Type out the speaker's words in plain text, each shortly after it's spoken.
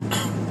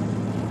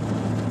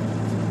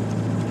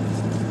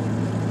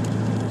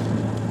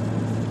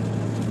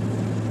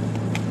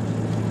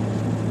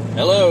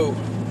Hello.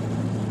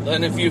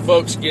 Letting a few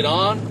folks get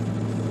on.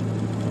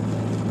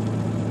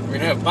 We're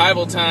going to have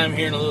Bible time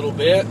here in a little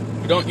bit.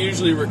 We don't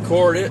usually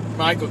record it.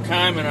 Michael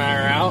Keim and I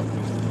are out.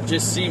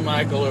 Just see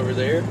Michael over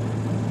there.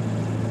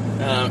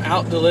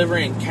 Out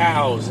delivering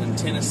cows in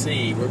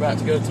Tennessee. We're about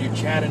to go through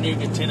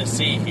Chattanooga,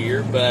 Tennessee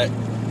here, but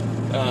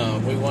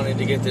we wanted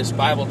to get this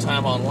Bible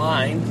time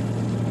online.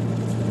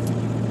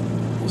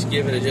 Just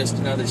give it just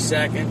another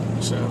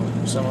second so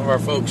some of our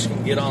folks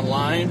can get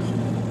online.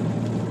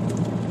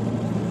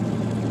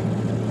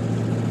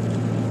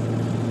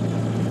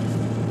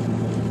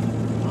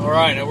 All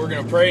right, now we're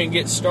going to pray and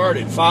get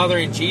started. Father,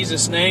 in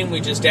Jesus' name,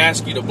 we just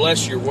ask you to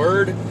bless your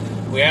word.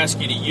 We ask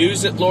you to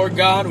use it, Lord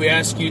God. We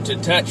ask you to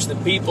touch the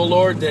people,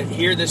 Lord, that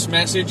hear this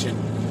message.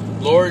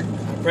 And Lord,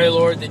 I pray,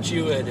 Lord, that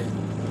you would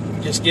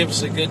just give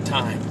us a good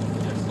time.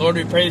 Lord,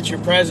 we pray that your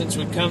presence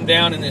would come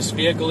down in this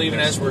vehicle even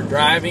as we're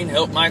driving.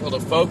 Help Michael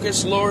to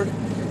focus, Lord.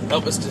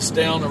 Help us to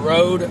stay on the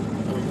road.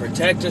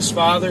 Protect us,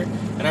 Father.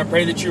 And I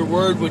pray that your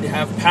word would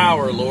have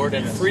power, Lord,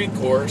 and free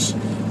course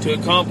to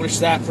accomplish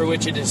that for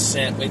which it is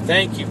sent. We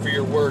thank you for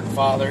your word,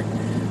 Father.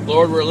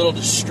 Lord, we're a little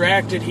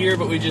distracted here,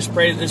 but we just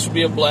pray that this would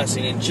be a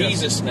blessing. In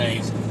Jesus'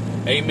 name,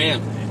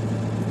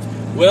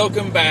 amen.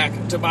 Welcome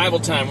back to Bible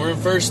time. We're in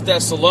 1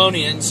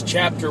 Thessalonians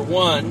chapter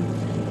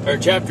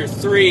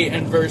 3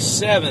 and verse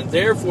 7.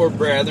 Therefore,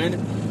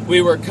 brethren,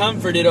 we were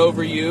comforted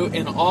over you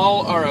in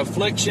all our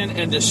affliction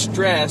and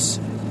distress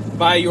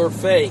by your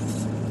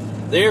faith.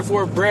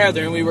 Therefore,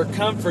 brethren, we were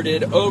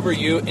comforted over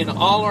you in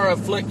all our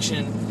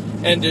affliction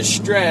and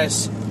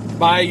distress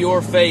by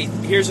your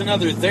faith. Here's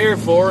another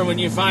therefore, and when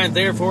you find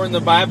therefore in the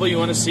Bible, you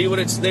want to see what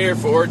it's there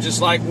for,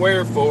 just like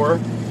wherefore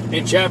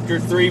in chapter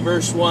 3,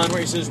 verse 1,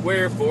 where he says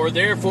wherefore.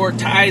 Therefore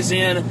ties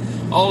in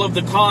all of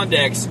the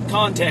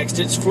context.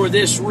 It's for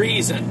this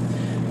reason.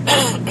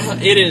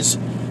 It is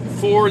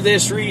for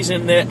this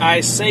reason that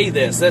I say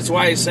this. That's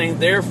why he's saying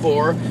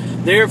therefore.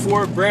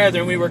 Therefore,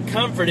 brethren, we were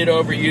comforted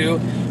over you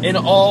in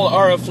all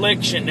our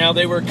affliction. Now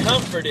they were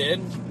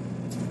comforted.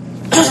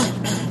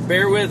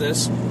 Bear with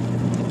us.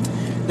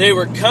 They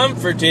were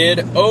comforted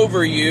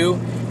over you,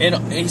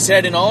 and he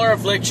said, in all our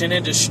affliction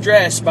and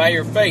distress by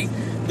your faith.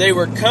 They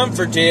were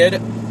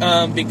comforted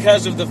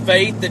because of the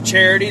faith, the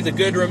charity, the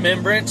good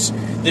remembrance,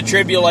 the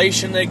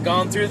tribulation they'd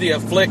gone through, the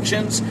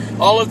afflictions.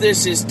 All of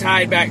this is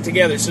tied back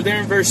together. So there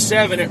in verse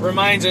 7, it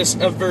reminds us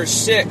of verse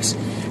 6.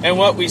 And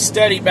what we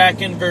studied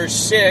back in verse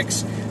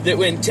 6, that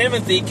when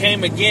Timothy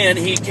came again,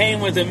 he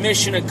came with a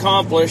mission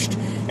accomplished,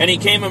 and he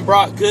came and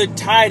brought good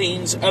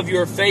tidings of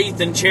your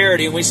faith and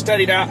charity. And we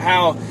studied out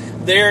how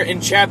there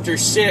in chapter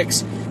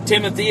 6,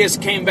 Timotheus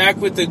came back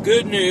with the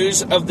good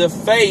news of the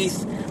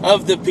faith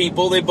of the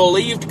people. They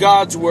believed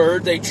God's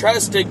word. They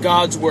trusted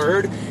God's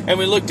word. And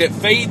we looked at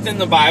faith in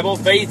the Bible,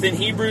 faith in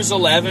Hebrews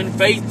 11,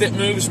 faith that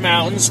moves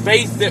mountains,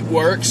 faith that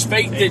works,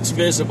 faith that's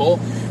visible.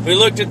 We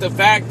looked at the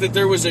fact that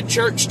there was a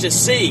church to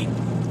see.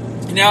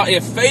 Now,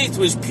 if faith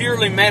was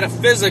purely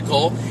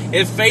metaphysical,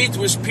 if faith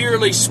was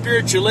purely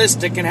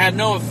spiritualistic and had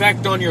no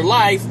effect on your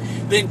life,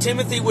 then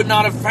Timothy would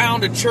not have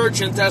found a church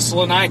in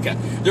Thessalonica.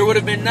 There would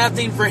have been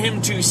nothing for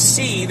him to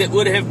see that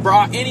would have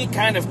brought any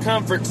kind of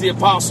comfort to the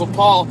Apostle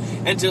Paul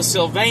and to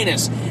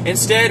Silvanus.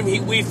 Instead,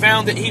 we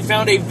found that he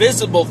found a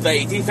visible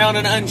faith. He found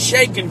an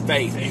unshaken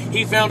faith.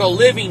 He found a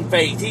living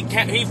faith.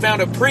 He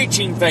found a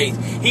preaching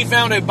faith. He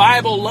found a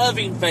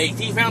Bible-loving faith.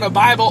 He found a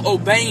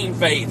Bible-obeying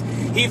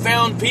faith. He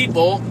found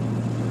people.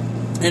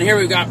 And here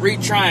we've got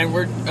retrying.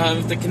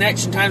 If the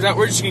connection times out,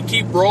 we're just going to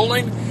keep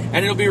rolling,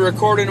 and it'll be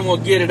recorded, and we'll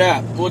get it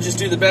up. We'll just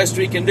do the best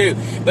we can do.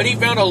 But he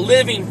found a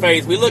living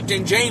faith. We looked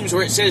in James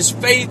where it says,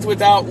 faith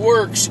without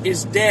works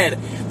is dead.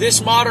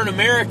 This modern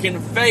American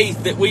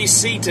faith that we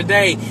see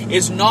today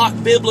is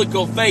not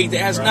biblical faith. It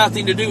has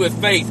nothing to do with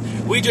faith.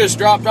 We just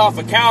dropped off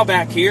a cow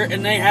back here,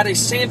 and they had a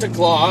Santa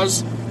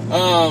Claus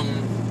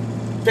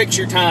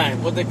picture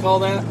time. What do they call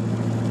that?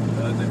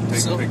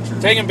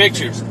 Taking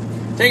pictures.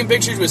 Taking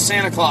pictures with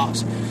Santa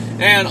Claus.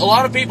 And a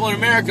lot of people in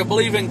America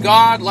believe in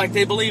God like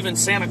they believe in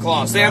Santa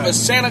Claus. They have a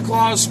Santa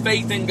Claus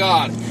faith in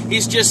God.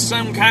 He's just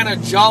some kind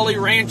of jolly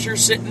rancher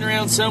sitting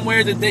around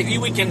somewhere that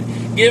we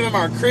can give him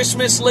our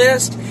Christmas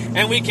list,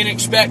 and we can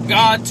expect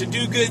God to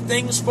do good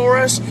things for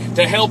us,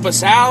 to help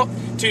us out,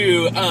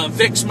 to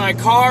fix my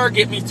car,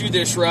 get me through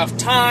this rough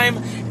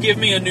time, give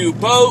me a new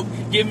boat,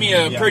 give me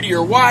a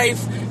prettier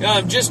wife,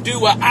 just do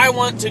what I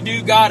want to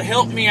do. God,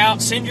 help me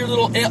out. Send your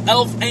little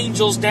elf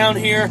angels down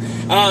here.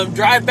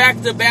 Drive back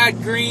the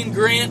bad green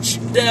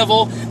Grinch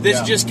devil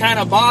that's just kind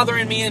of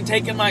bothering me and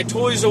taking my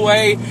toys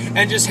away,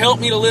 and just help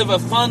me to live a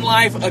fun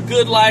life, a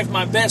good life,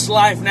 my best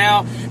life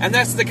now. And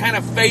that's the kind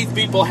of faith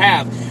people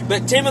have.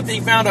 But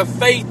Timothy found a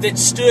faith that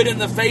stood in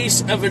the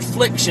face of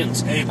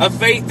afflictions, a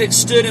faith that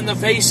stood in the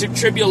face of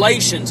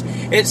tribulations.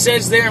 It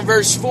says there in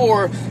verse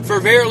 4, for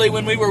verily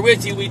when we were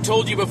with you, we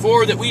told you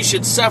before that we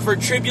should suffer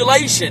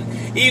tribulation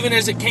tribulation, even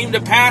as it came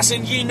to pass,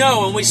 and ye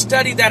know, and we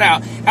studied that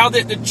out, how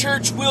that the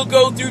church will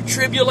go through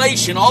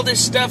tribulation. All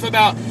this stuff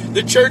about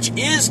the church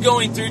is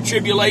going through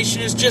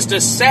tribulation is just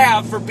a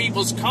salve for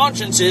people's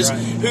consciences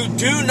who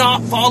do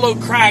not follow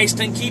Christ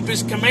and keep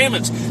His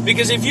commandments.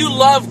 Because if you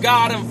love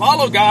God and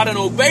follow God and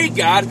obey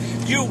God,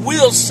 you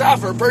will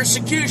suffer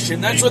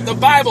persecution. That's what the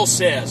Bible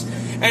says.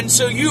 And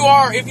so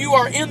if you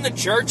are in the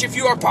church, if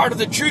you are part of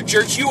the true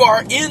church, you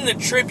are in the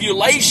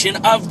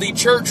tribulation of the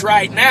church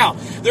right now.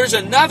 There's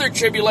another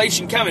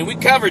tribulation coming. We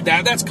covered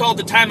that. That's called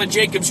the time of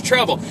Jacob's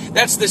trouble.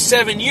 That's the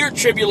 7-year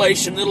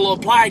tribulation that will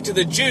apply to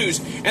the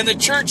Jews. And the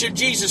church of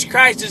Jesus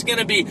Christ is going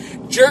to be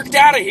jerked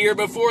out of here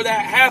before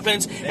that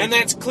happens. And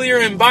that's clear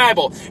in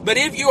Bible. But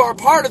if you are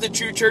part of the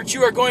true church,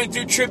 you are going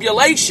through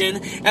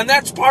tribulation. And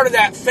that's part of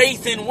that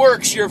faith in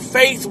works. Your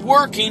faith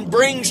working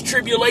brings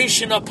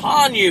tribulation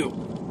upon you.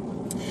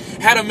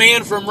 Had a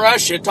man from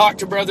Russia talk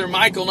to Brother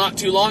Michael not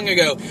too long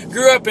ago.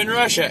 Grew up in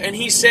Russia, and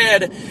he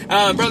said,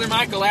 Brother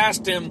Michael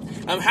asked him,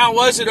 how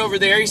was it over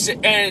there? He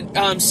said,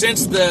 and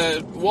since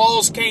the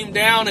walls came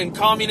down and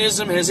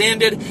communism has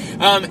ended,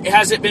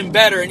 has it been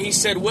better? And he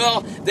said,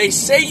 well, they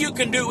say you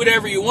can do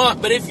whatever you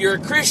want, but if you're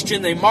a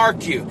Christian, they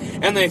mark you,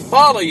 and they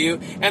follow you,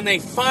 and they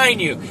fine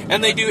you,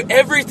 and they do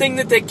everything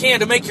that they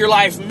can to make your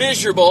life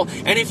miserable.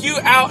 And if you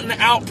out and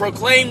out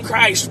proclaim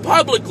Christ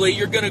publicly,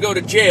 you're going to go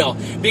to jail,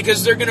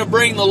 because they're going to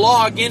bring the law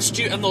against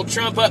you, and they'll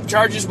trump up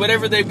charges.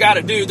 Whatever they've got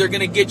to do, they're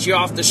going to get you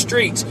off the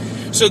streets.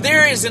 So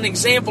there is an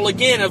example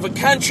again of a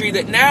country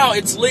that now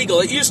it's legal.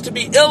 It used to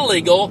be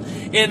illegal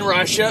in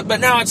Russia, but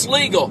now it's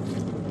legal.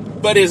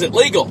 But is it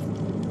legal?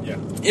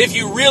 If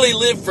you really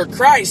live for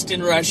Christ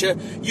in Russia,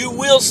 you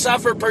will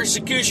suffer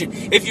persecution.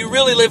 If you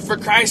really live for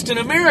Christ in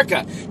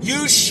America,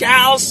 you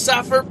shall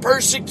suffer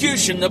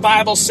persecution. The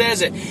Bible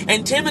says it.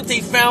 And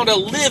Timothy found a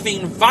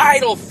living,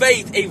 vital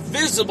faith, a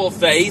visible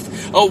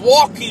faith, a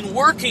walking,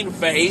 working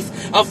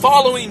faith, a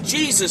following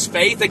Jesus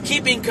faith, a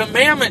keeping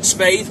commandments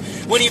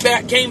faith when he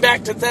came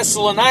back to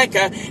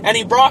Thessalonica, and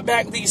he brought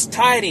back these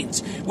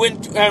tidings. We're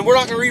not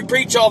going to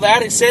re-preach all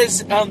that. It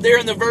says there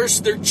in the verse,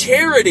 their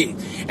charity.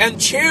 And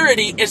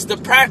charity is the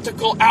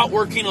practical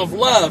outworking of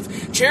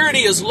love. Charity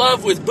is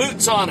love with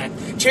boots on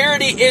it.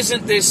 Charity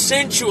isn't this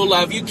sensual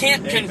love. You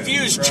can't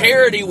confuse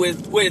charity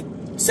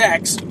with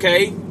sex,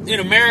 okay? In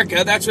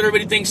America, that's what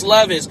everybody thinks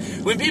love is.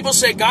 When people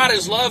say God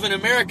is love in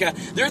America,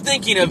 they're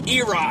thinking of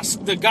Eros,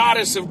 the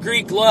goddess of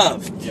Greek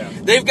love.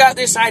 They've got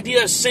this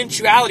idea of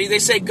sensuality. They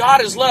say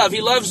God is love.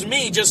 He loves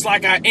me just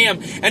like I am,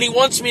 and He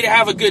wants me to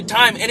have a good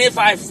time. And if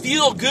I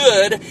feel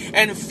good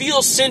and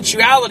feel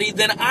sensuality,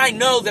 then I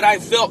know that I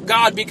felt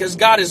God, because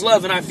God is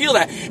love, and I feel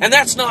that. And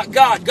that's not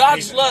God.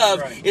 God's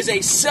love is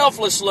a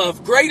selfless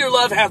love. Greater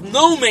love hath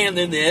no man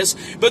than this,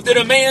 but that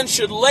a man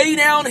should lay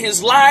down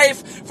his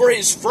life for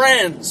his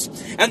friends.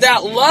 And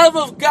that love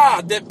of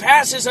God that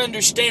passes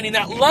understanding,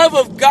 that love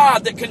of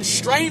God that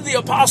constrained the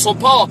Apostle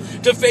Paul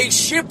to face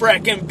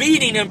shipwreck and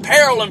beating and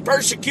peril and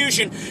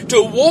persecution,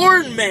 to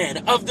warn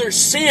men of their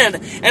sin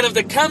and of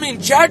the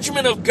coming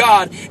judgment of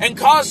God, and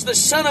cause the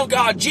Son of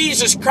God,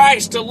 Jesus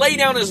Christ, to lay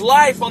down His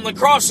life on the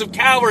cross of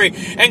Calvary,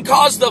 and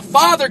cause the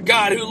Father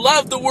God, who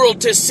loved the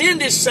world, to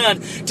send His Son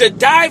to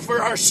die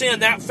for our sin.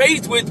 That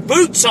faith with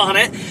boots on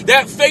it,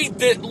 that faith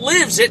that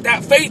lives it,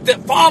 that faith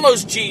that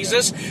follows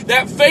Jesus,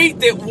 that faith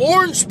that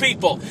warns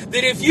people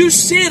that if you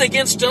sin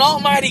against an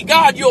almighty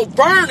God, you'll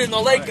burn in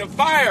the lake of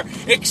fire,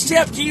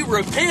 except ye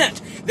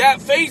repent.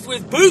 That faith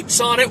with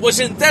boots on it was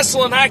in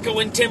Thessalonica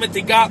when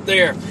Timothy got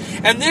there.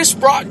 And this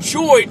brought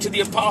joy to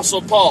the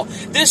Apostle Paul.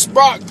 This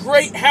brought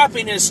great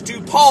happiness to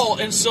Paul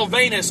and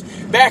Silvanus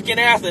back in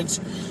Athens.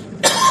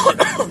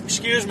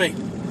 Excuse me.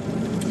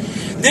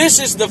 This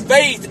is the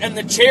faith and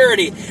the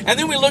charity. And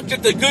then we looked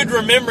at the good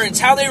remembrance,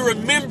 how they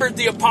remembered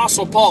the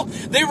Apostle Paul.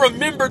 They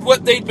remembered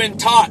what they'd been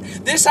taught.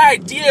 This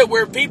idea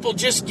where people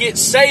just get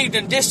saved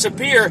and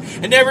disappear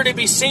and never to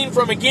be seen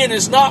from again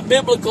is not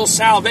biblical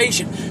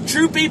salvation.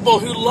 True people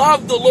who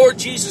love the Lord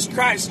Jesus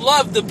Christ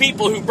love the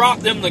people who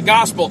brought them the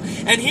gospel.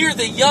 And here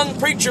the young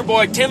preacher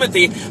boy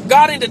Timothy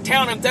got into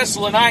town in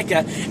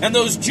Thessalonica, and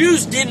those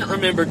Jews didn't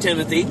remember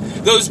Timothy.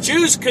 Those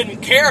Jews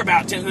couldn't care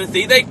about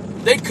Timothy.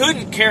 They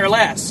couldn't care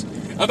less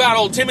about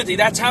old Timothy.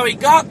 That's how he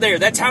got there.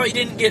 That's how he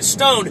didn't get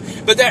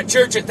stoned. But that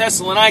church at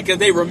Thessalonica,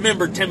 they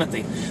remembered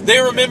Timothy. They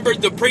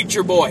remembered the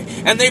preacher boy.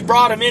 And they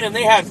brought him in, and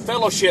they had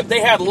fellowship.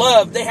 They had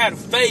love. They had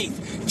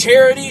faith.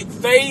 Charity,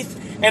 faith,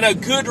 and a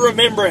good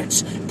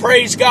remembrance.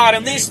 Praise God.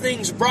 And these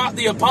things brought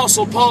the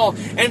Apostle Paul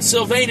and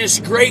Silvanus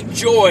great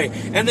joy.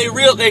 And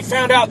they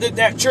found out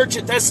that church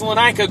at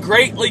Thessalonica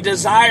greatly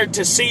desired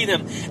to see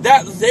them.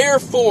 That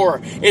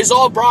therefore is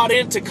all brought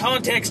into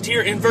context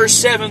here in verse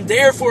 7.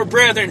 Therefore,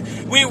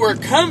 brethren, we were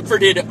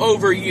comforted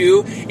over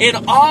you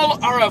in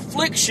all our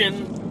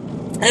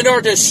affliction and our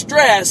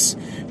distress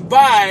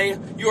by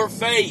your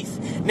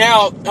faith.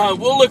 Now,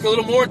 we'll look a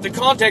little more at the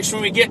context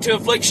when we get to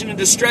affliction and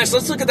distress.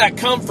 Let's look at that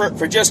comfort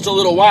for just a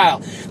little while.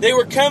 They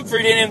were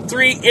comforted in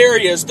 3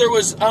 areas. There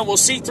was, we'll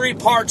see 3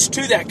 parts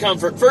to that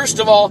comfort. First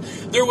of all,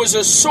 there was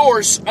a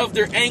source of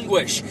their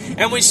anguish.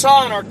 And we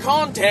saw in our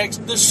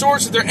context, the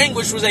source of their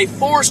anguish was a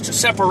forced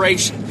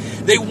separation.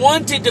 They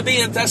wanted to be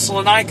in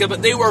Thessalonica,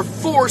 but they were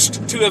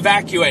forced to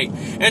evacuate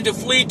and to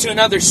flee to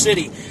another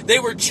city. They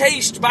were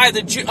chased by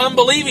the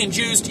unbelieving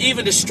Jews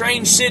even to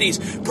strange cities,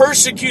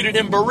 persecuted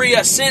in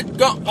Berea,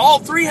 sent all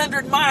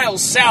 300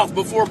 miles south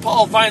before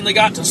Paul finally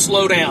got to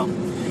slow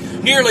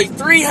down. Nearly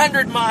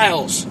 300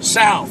 miles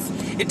south.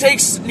 It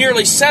takes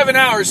nearly 7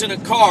 hours in a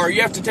car.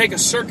 You have to take a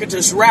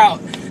circuitous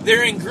route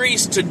there in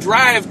Greece to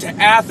drive to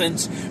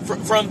Athens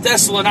from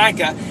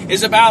Thessalonica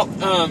is about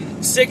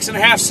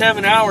 6.5,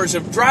 7 hours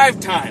of drive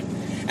time.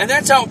 And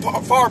that's how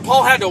far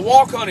Paul had to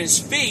walk on his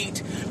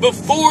feet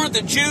before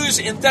the Jews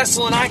in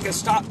Thessalonica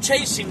stopped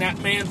chasing that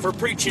man for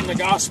preaching the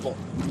gospel.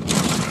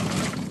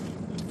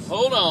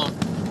 Hold on.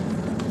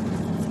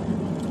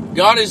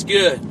 God is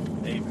good.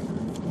 Amen.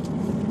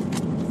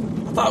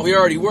 I thought we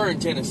already were in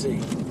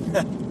Tennessee.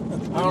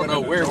 I don't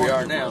know where we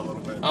are now.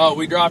 Oh,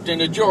 we dropped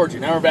into Georgia.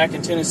 Now we're back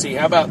in Tennessee.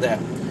 How about that?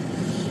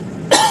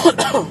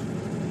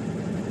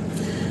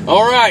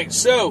 All right,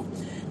 so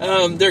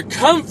their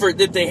comfort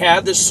that they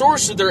had, the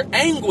source of their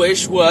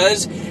anguish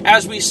was,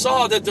 as we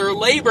saw, that their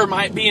labor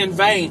might be in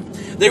vain.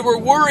 They were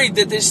worried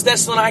that this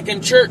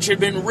Thessalonican church had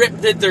been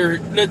ripped, that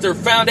their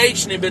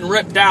foundation had been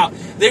ripped out.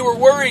 They were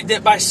worried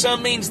that by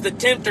some means the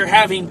tempter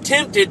having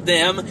tempted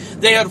them,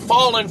 they had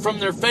fallen from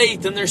their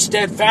faith and their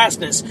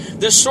steadfastness.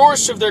 The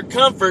source of their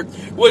comfort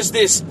was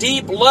this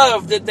deep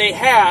love that they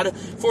had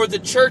for the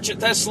church at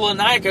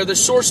Thessalonica, the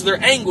source of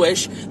their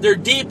anguish, their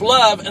deep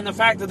love, and the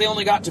fact that they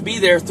only got to be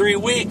there 3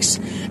 weeks.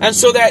 And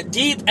so that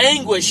deep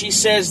anguish, he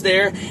says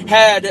there,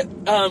 had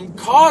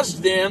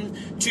caused them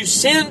to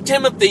send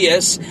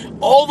Timotheus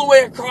all the way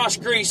across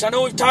Greece. I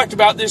know we've talked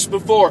about this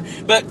before,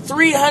 but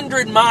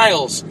 300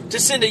 miles to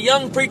send a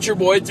young preacher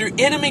boy through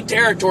enemy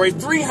territory,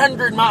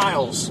 300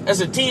 miles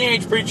as a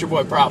teenage preacher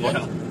boy probably.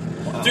 Yeah.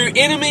 Wow. Through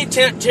enemy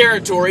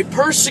territory,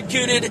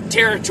 persecuted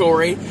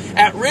territory,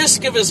 at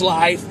risk of his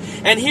life,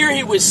 and here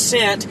he was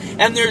sent,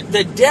 and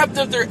the depth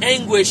of their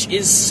anguish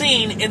is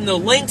seen in the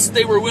lengths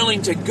they were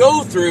willing to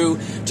go through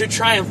to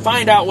try and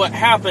find out what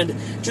happened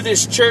to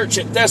this church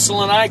at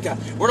Thessalonica.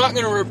 We're not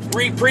going to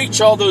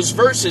re-preach all those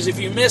verses. If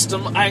you missed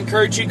them, I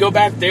encourage you to go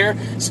back there,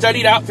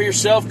 study it out for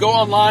yourself, go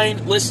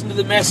online, listen to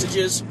the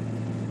messages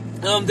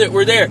that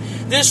were there.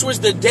 This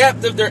was the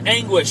depth of their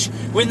anguish.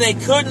 When they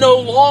could no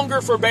longer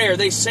forbear,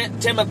 they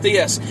sent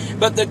Timotheus.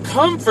 But the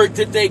comfort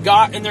that they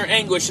got in their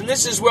anguish, and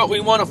this is what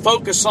we want to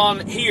focus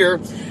on here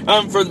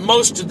for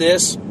most of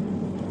this,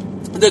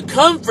 the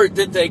comfort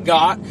that they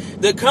got,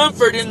 the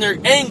comfort in their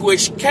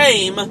anguish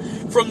came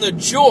from the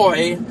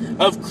joy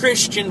of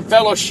Christian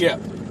fellowship.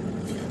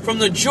 From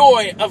the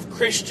joy of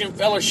Christian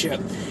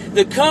fellowship.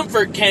 The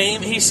comfort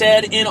came, he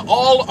said, in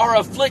all our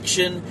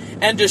affliction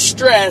and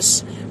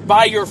distress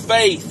by your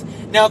faith.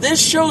 Now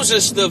this shows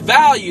us the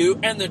value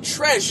and the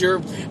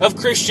treasure of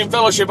Christian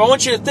fellowship. I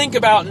want you to think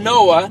about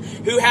Noah,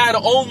 who had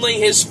only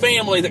his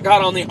family that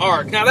got on the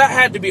ark. Now that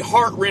had to be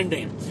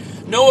heart-rending.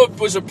 Noah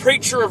was a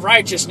preacher of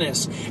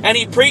righteousness, and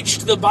he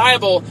preached the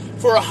Bible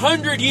for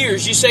 100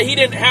 years. You say he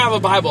didn't have a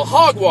Bible.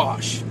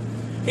 Hogwash.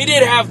 He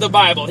did have the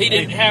Bible. He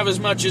didn't have as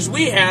much as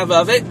we have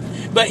of it,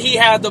 but he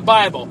had the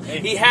Bible.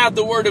 He had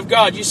the Word of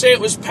God. You say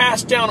it was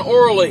passed down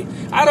orally.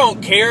 I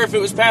don't care if it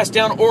was passed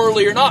down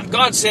orally or not.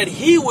 God said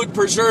He would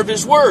preserve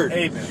His Word.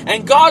 Amen.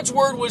 And God's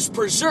Word was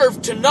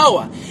preserved to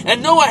Noah.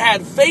 And Noah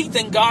had faith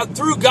in God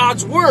through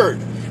God's Word.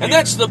 And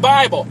that's the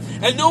Bible.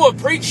 And Noah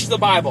preached the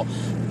Bible.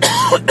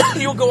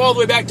 You'll go all the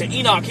way back to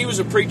Enoch. He was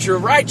a preacher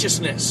of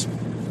righteousness.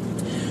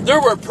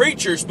 There were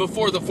preachers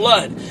before the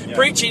flood. Yeah.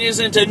 Preaching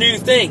isn't a new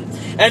thing.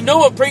 And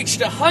Noah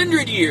preached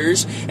 100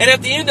 years, and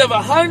at the end of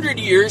 100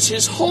 years,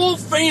 his whole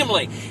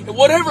family,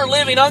 whatever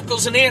living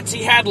uncles and aunts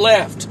he had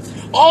left,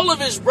 all of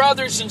his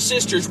brothers and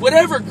sisters,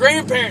 whatever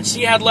grandparents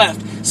he had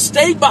left,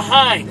 stayed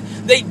behind.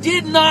 They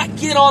did not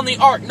get on the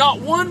ark.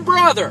 Not one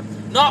brother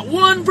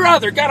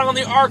got on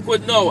the ark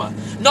with Noah.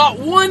 Not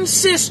one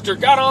sister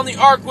got on the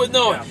ark with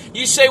Noah. Yeah.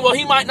 You say, well,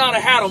 he might not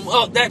have had them.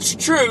 Well, that's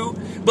true.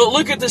 But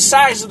look at the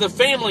size of the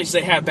families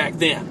they had back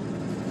then.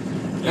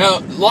 Now,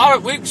 a lot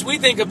of we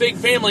think a big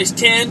family is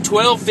 10,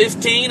 12,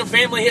 15. A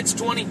family hits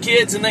 20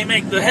 kids and they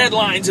make the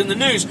headlines in the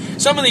news.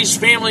 Some of these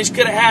families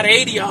could have had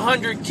 80,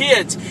 100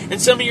 kids. And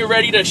some of you are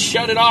ready to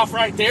shut it off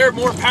right there.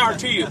 More power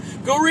to you.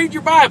 Go read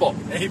your Bible.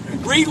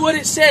 Amen. Read what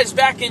it says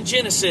back in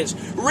Genesis.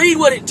 Read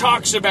what it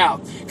talks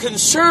about.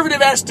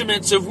 Conservative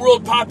estimates of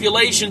world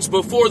populations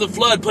before the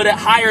flood put it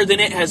higher than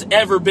it has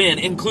ever been,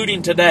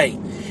 including today.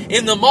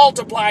 In the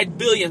multiplied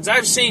billions.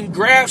 I've seen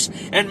graphs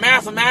and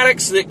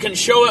mathematics that can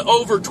show it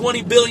over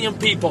 20 billion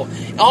people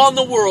on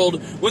the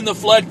world when the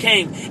flood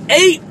came.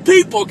 8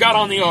 people got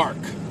on the ark.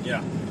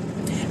 Yeah.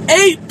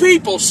 8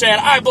 people said,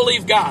 I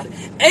believe God.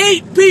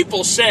 8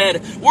 people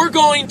said, we're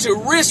going to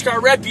risk our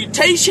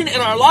reputation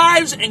and our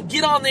lives and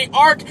get on the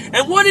ark.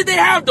 And what did they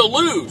have to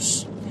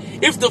lose?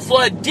 If the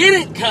flood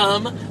didn't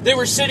come, they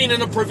were sitting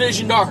in a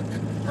provisioned ark.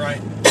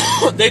 Right.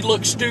 They'd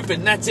look stupid,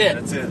 and that's it.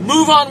 That's it.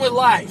 Move on with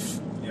life.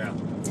 Yeah.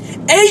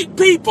 8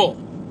 people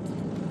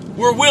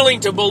were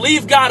willing to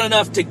believe God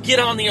enough to get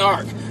on the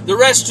ark. The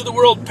rest of the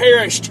world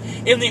perished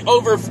in the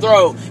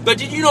overthrow. But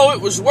did you know it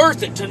was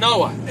worth it to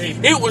Noah?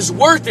 Amen. It was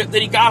worth it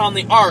that he got on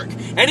the ark.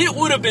 And it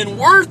would have been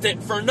worth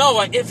it for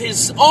Noah if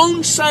his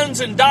own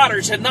sons and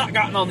daughters had not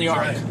gotten on the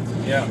ark. Right.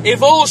 Yeah.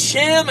 If old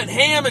Shem and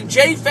Ham and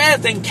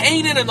Japheth and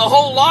Canaan and the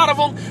whole lot of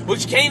them,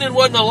 which Canaan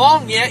wasn't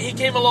along yet, he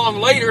came along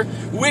later,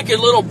 wicked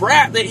little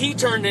brat that he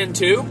turned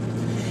into.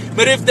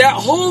 But if that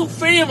whole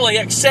family,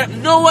 except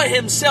Noah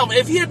himself,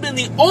 if he had been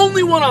the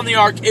only one on the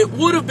ark, it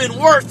would have been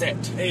worth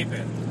it.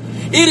 Amen.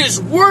 It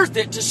is worth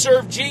it to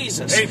serve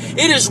Jesus. Amen.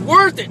 It is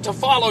worth it to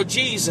follow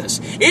Jesus.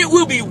 It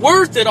will be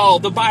worth it all,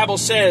 the Bible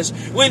says,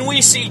 when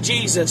we see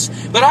Jesus.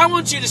 But I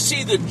want you to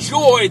see the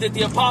joy that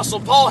the Apostle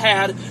Paul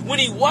had when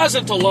he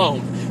wasn't alone,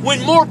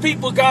 when more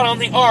people got on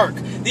the ark.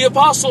 The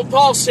Apostle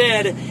Paul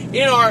said,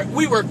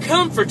 we were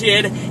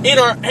comforted in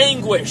our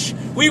anguish.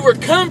 We were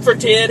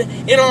comforted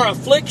in our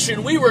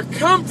affliction. We were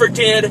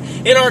comforted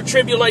in our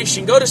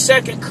tribulation. Go to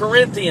 2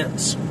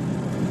 Corinthians.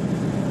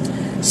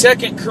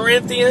 2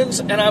 Corinthians,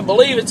 and I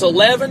believe it's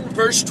 11,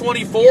 verse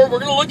 24. We're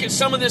going to look at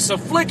some of this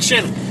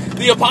affliction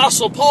the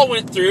Apostle Paul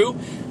went through.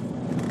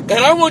 And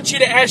I want you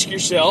to ask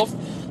yourself,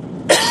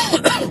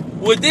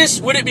 would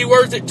it be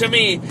worth it to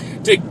me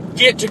to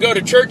get to go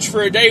to church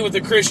for a day with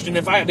a Christian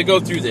if I had to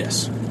go through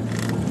this?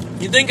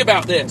 You think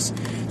about this.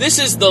 This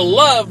is the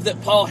love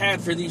that Paul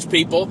had for these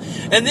people,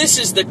 and this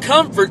is the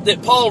comfort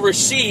that Paul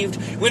received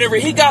whenever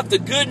he got the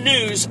good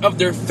news of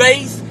their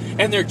faith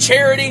and their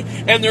charity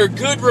and their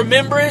good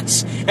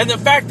remembrance and the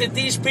fact that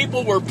these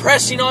people were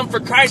pressing on for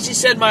Christ. He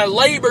said, my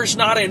labor's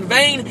not in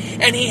vain,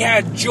 and he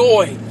had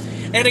joy.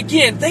 And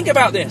again, think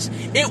about this.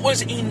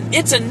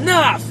 It's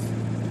enough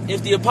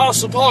if the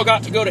Apostle Paul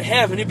got to go to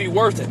heaven, it'd be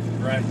worth it.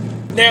 Right.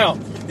 Now,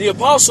 the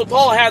Apostle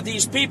Paul had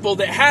these people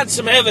that had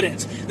some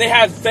evidence. They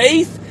had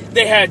faith.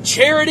 They had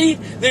charity.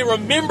 They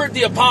remembered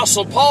the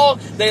Apostle Paul.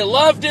 They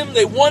loved him.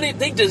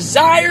 They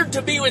desired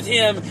to be with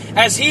him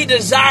as he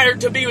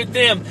desired to be with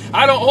them.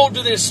 I don't hold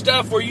to this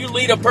stuff where you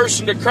lead a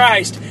person to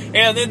Christ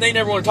and then they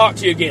never want to talk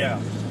to you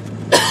again.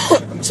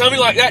 Yeah. Somebody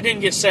like that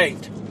didn't get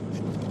saved.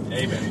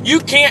 Amen.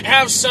 You can't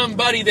have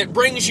somebody that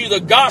brings you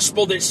the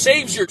gospel that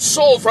saves your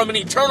soul from an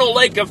eternal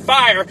lake of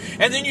fire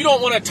and then you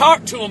don't want to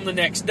talk to them the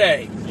next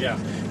day. Yeah.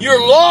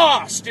 You're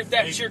lost if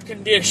that's your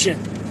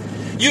condition.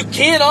 You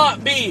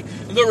cannot be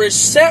the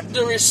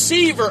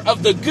receiver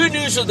of the good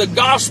news of the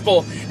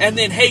gospel and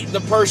then hate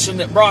the person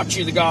that brought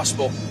you the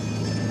gospel.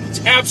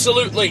 It's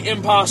absolutely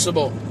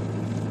impossible.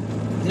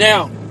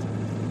 Now,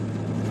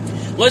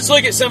 let's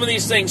look at some of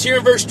these things. Here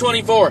in verse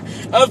 24.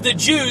 Of the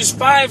Jews,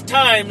 5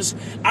 times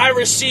I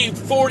received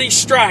 40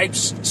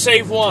 stripes,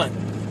 save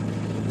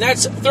one.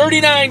 That's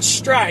 39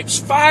 stripes.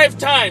 5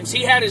 times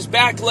he had his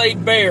back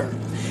laid bare.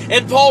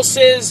 And Paul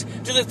says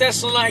to the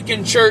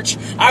Thessalonican church,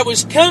 I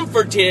was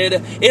comforted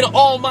in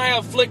all my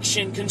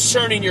affliction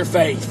concerning your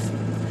faith.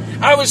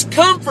 I was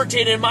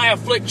comforted in my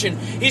affliction.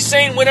 He's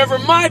saying, whenever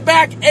my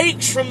back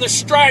aches from the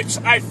stripes,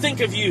 I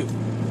think of you.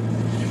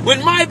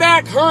 When my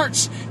back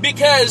hurts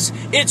because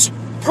it's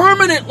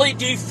permanently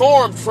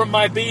deformed from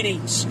my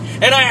beatings,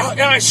 and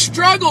I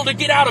struggle to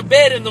get out of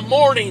bed in the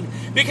morning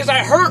because I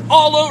hurt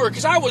all over,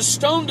 because I was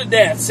stoned to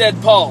death,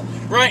 said Paul.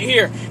 Right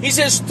here. He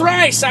says,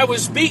 thrice I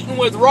was beaten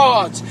with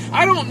rods.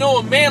 I don't know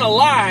a man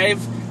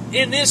alive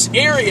in this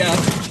area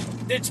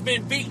that's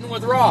been beaten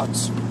with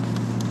rods.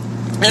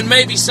 And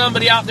maybe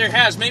somebody out there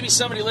has. Maybe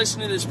somebody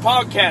listening to this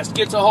podcast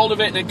gets a hold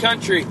of it in a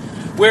country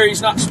where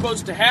he's not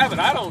supposed to have it.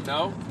 I don't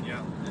know.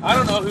 Yeah. I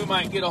don't know who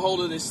might get a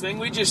hold of this thing.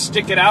 We just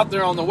stick it out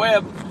there on the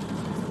web.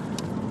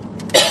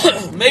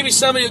 Maybe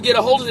somebody will get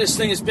a hold of this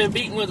thing that's been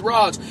beaten with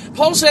rods.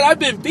 Paul said, I've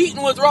been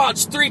beaten with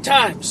rods 3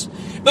 times.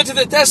 But to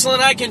the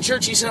Thessalonican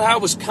church, he said, I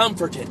was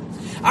comforted.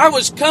 I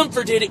was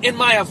comforted in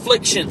my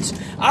afflictions.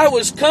 I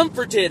was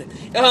comforted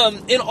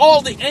in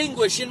all the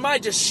anguish, in my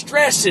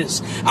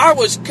distresses. I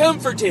was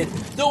comforted,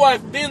 though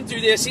I've been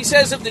through this. He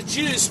says, of the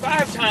Jews,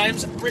 5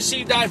 times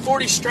received I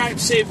 40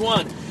 stripes, save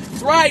one.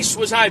 Thrice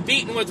was I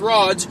beaten with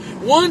rods.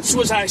 Once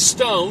was I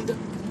stoned.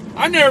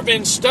 I've never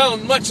been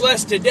stoned, much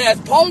less to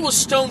death. Paul was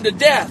stoned to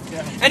death.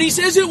 Yeah. And he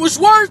says it was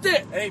worth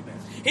it. Amen.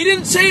 He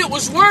didn't say it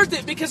was worth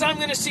it because I'm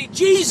going to see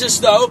Jesus,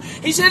 though.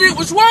 He said it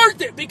was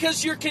worth it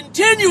because you're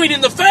continuing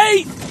in the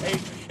faith. Amen.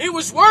 It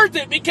was worth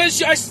it because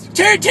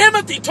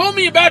Timothy told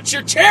me about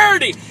your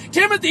charity.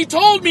 Timothy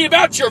told me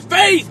about your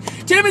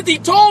faith. Timothy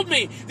told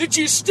me that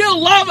you still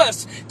love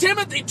us.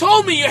 Timothy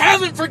told me you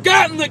haven't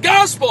forgotten the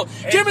gospel.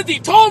 Amen. Timothy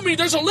told me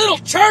there's a little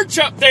church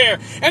up there.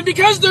 And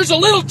because there's a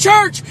little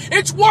church,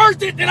 it's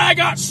worth it that I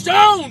got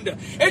stoned.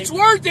 It's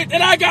worth it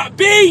that I got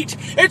beat.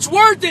 It's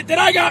worth it that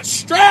I got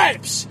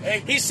stripes.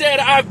 He said,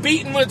 I've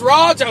beaten with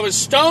rods. I was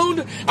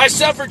stoned. I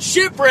suffered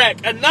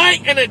shipwreck. A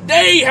night and a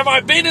day have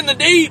I been in the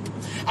deep.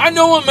 I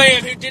know a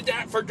man who did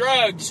that for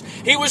drugs.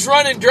 He was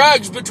running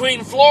drugs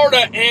between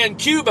Florida and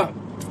Cuba.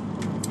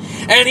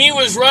 And he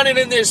was running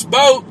in this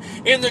boat,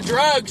 in the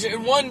drugs,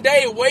 and one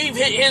day a wave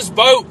hit his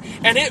boat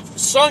and it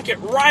sunk it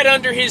right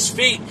under his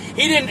feet.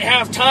 He didn't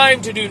have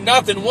time to do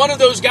nothing. One of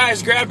those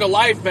guys grabbed a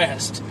life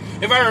vest,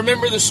 if I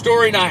remember the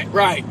story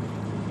right.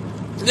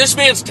 This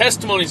man's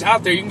testimony is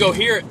out there. You can go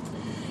hear it.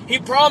 He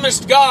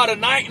promised God a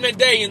night and a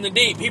day in the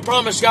deep. He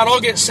promised God,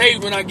 I'll get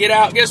saved when I get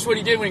out. Guess what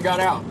he did when he got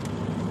out?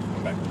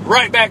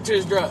 Right back to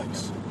his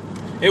drugs.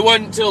 It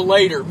wasn't until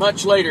later,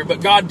 much later, but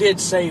God did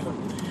save him.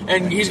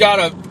 And he's got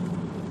a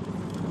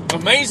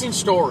amazing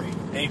story.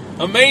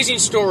 Amazing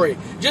story.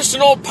 Just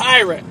an old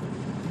pirate.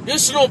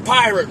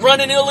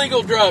 Running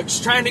illegal drugs,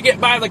 trying to get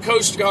by the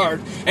Coast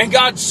Guard. And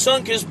God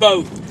sunk his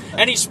boat.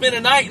 And he spent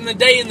a night and a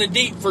day in the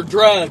deep for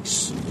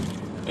drugs.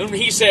 And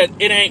he said,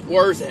 it ain't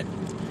worth it.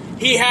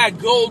 He had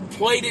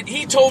gold-plated.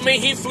 He told me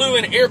he flew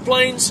in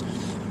airplanes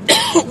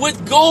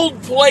with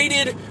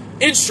gold-plated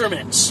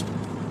instruments.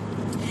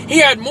 He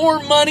had more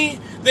money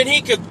than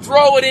he could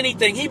throw at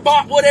anything. He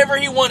bought whatever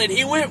he wanted.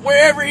 He went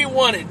wherever he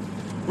wanted,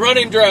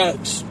 running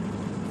drugs.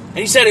 And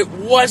he said it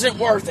wasn't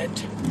worth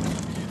it.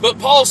 But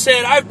Paul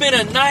said, I've been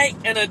a night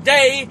and a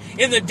day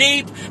in the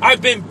deep.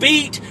 I've been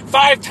beat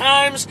 5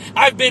 times.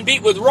 I've been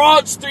beat with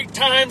rods 3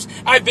 times.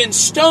 I've been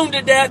stoned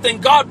to death,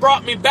 and God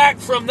brought me back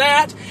from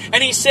that.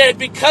 And he said,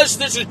 because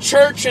there's a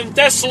church in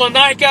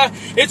Thessalonica,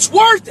 it's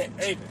worth it.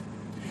 Amen.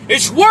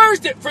 It's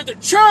worth it for the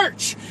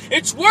church.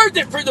 It's worth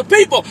it for the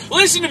people.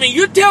 Listen to me.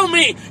 You tell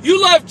me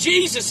you love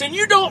Jesus and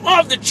you don't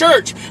love the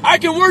church. I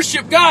can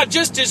worship God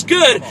just as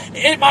good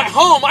in my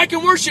home. I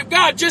can worship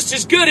God just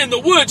as good in the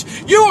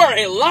woods. You are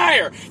a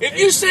liar. If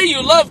you say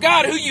you love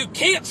God who you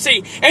can't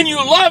see, and you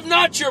love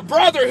not your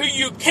brother who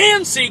you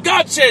can see,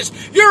 God says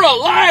you're a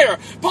liar.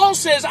 Paul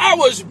says, I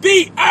was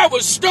beat, I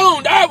was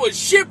stoned, I was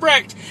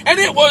shipwrecked, and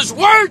it was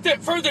worth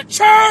it for the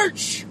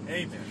church.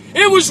 Amen.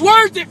 It was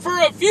worth it for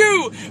a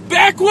few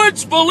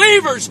backwoods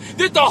believers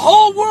that the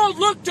whole world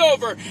looked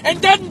over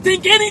and doesn't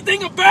think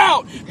anything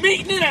about,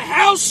 meeting in a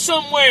house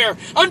somewhere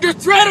under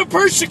threat of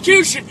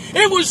persecution.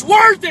 It was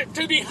worth it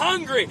to be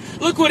hungry.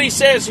 Look what he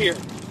says here.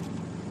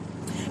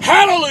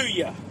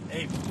 Hallelujah.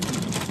 Amen.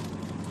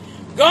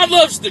 God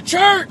loves the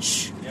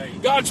church.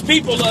 God's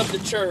people love the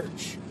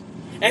church.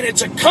 And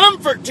it's a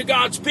comfort to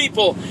God's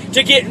people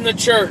to get in the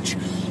church.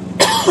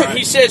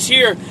 He says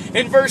here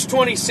in verse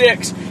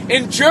 26,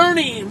 in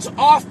journeyings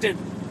often,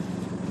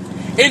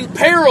 in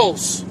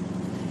perils.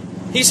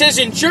 He says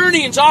in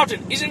journeyings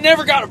often. He said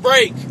never got a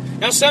break.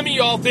 Now some of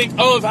y'all think,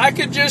 oh, if I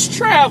could just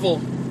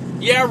travel.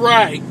 Yeah,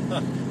 right.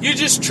 You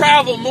just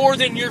travel more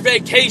than your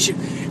vacation,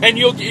 and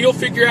you'll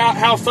figure out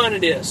how fun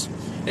it is.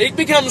 It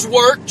becomes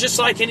work just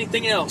like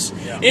anything else.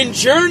 Yeah. In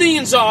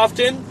journeyings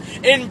often,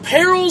 in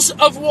perils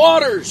of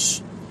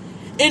waters,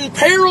 in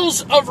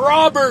perils of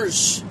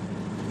robbers,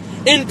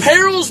 in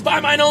perils by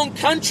mine own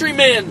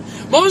countrymen.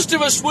 Most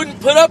of us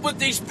wouldn't put up with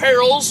these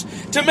perils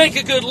to make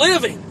a good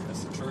living.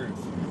 That's the truth.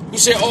 You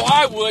say, oh,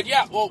 I would.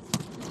 Yeah, well,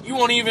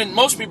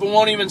 most people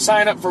won't even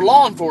sign up for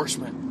law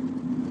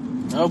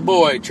enforcement. Oh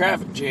boy,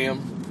 traffic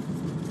jam.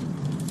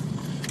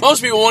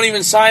 Most people won't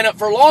even sign up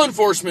for law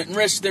enforcement and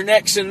risk their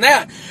necks in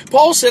that.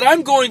 Paul said,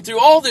 I'm going through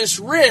all this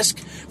risk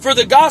for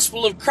the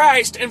gospel of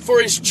Christ and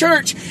for his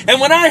church. And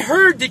when I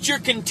heard that you're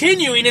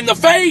continuing in the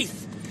faith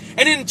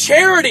and in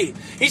charity,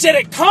 he said,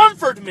 it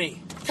comforted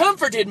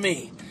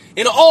me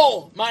in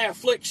all my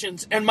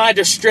afflictions and my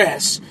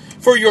distress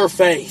for your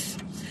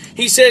faith.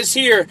 He says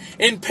here,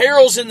 in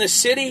perils in the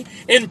city,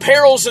 in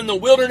perils in the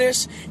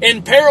wilderness,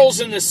 in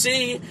perils in the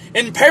sea,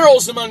 in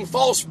perils among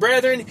false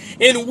brethren,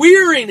 in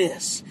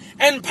weariness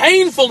and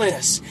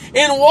painfulness,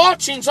 in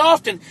watchings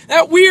often.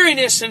 That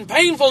weariness and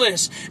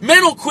painfulness.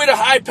 Men will quit a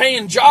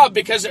high-paying job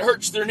because it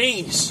hurts their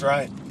knees. That's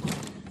right.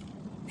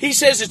 He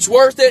says it's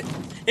worth it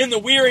in the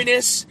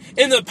weariness,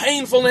 in the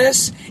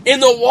painfulness,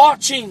 in the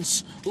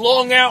watchings,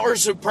 long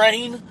hours of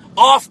praying.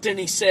 Often,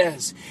 he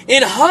says,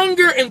 in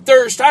hunger and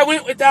thirst, I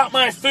went without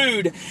my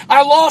food.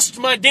 I lost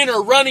my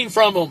dinner running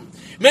from them.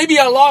 Maybe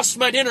I lost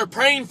my dinner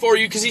praying for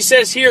you, because he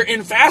says here,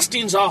 in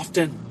fastings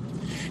often.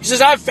 He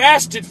says, I've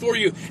fasted for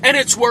you, and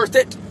it's worth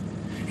it.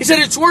 He said,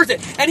 it's worth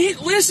it. And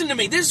listen to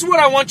me, this is what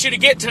I want you to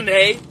get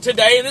today, and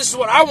this is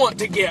what I want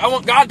to get. I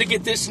want God to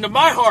get this into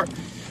my heart.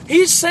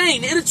 He's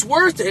saying it's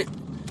worth it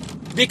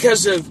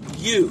because of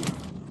you.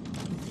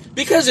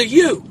 Because of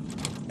you.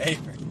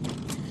 Amen.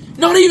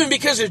 Not even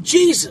because of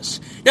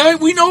Jesus. Now,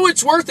 we know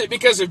it's worth it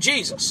because of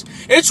Jesus.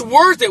 It's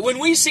worth it. When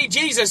we see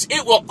Jesus,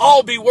 it will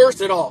all be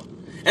worth it all.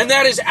 And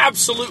that is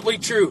absolutely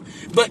true.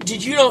 But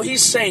did you know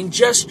he's saying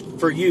just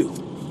for you?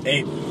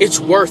 Amen. It's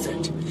worth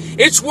it.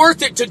 It's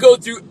worth it to go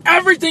through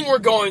everything we're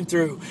going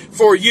through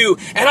for you.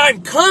 And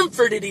I'm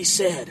comforted, he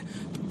said,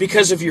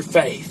 because of your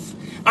faith.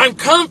 I'm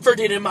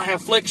comforted in my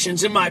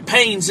afflictions, in my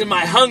pains, in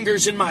my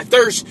hungers, in my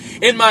thirst,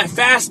 in my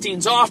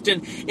fastings,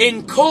 often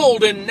in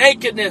cold and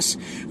nakedness,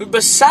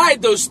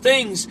 beside those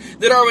things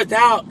that are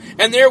without.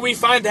 And there we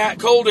find that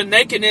cold and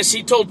nakedness.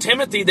 He told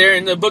Timothy there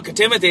in the book of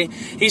Timothy,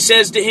 he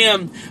says to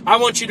him, I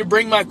want you to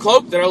bring my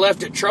cloak that I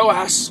left at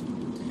Troas.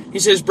 He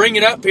says, bring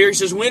it up here. He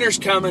says, winter's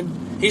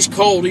coming. He's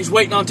cold. He's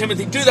waiting on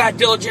Timothy. Do that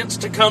diligence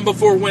to come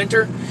before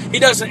winter. He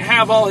doesn't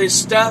have all his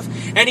stuff,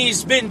 and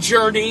he's been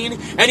journeying,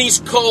 and he's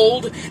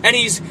cold, and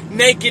he's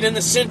naked in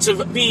the sense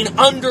of being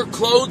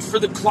underclothed for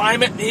the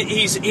climate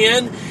he's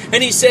in.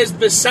 And he says,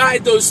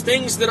 beside those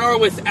things that are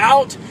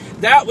without,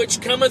 that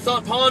which cometh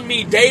upon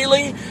me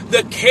daily,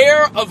 the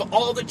care of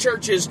all the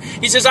churches.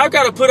 He says, I've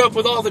got to put up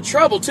with all the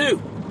trouble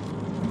too.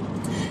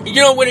 You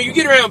know, when you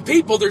get around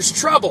people, there's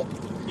trouble.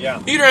 Yeah.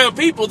 You get around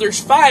people, there's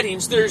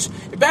fightings, there's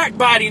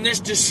backbiting, there's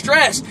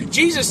distress.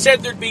 Jesus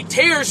said there'd be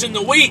tares in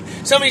the wheat.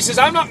 Somebody says,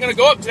 I'm not going to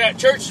go up to that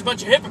church. There's a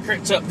bunch of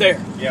hypocrites up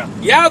there. Yeah.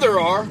 Yeah, there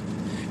are.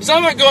 He said,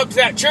 I'm not going to go up to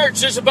that church.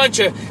 There's a bunch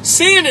of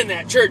sin in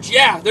that church.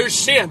 Yeah, there's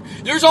sin.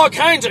 There's all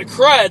kinds of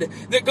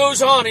crud that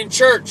goes on in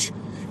church.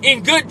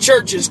 In good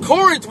churches.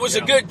 Corinth was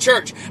a good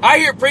church. I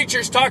hear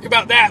preachers talk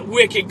about that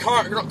wicked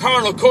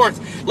carnal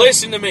Corinth.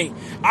 Listen to me.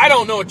 I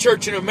don't know a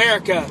church in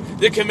America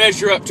that can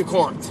measure up to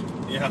Corinth.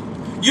 Yeah.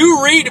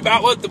 You read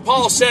about what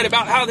Paul said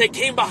about how they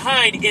came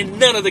behind in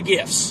none of the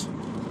gifts.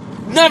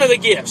 None of the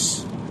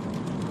gifts.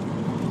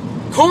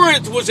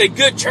 Corinth was a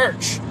good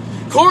church.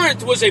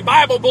 Corinth was a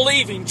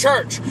Bible-believing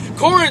church.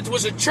 Corinth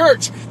was a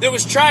church that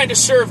was trying to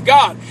serve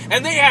God.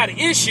 And they had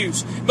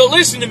issues. But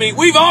listen to me,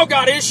 we've all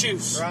got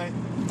issues. Right.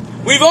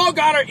 We've all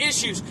got our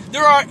issues.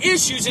 There are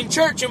issues in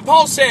church. And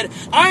Paul said,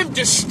 I'm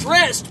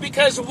distressed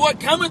because of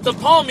what cometh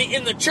upon me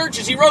in the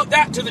churches. He wrote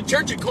that to the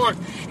church at Corinth.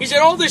 He said,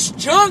 all this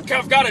junk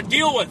I've got to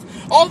deal with.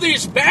 All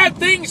these bad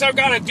things I've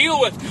got to deal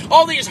with.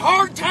 All these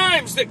hard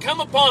times that come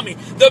upon me.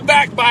 The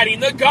backbiting,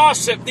 the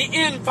gossip, the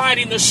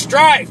infighting, the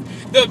strife,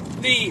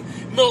 the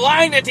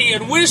malignity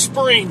and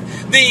whispering,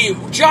 the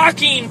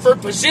jockeying for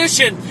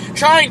position,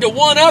 trying to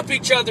one-up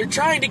each other,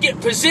 trying to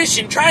get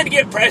position, trying to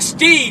get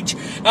prestige,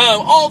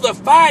 all the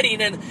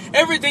fighting and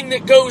everything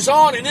that goes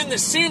on, and then the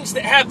sins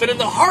that happen and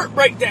the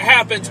heartbreak that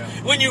happens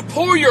when you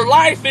pour your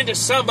life into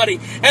somebody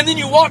and then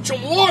you watch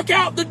them walk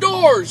out the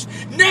doors,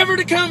 never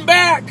to come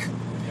back.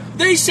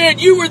 They said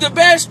you were the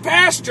best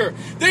pastor.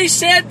 They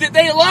said that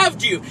they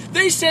loved you.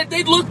 They said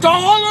they'd looked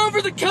all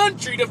over the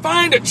country to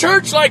find a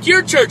church like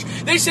your church.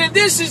 They said,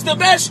 this is the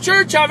best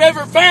church I've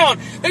ever found.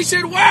 They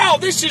said, wow,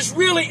 this is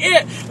really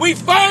it. We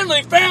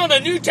finally found a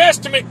New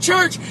Testament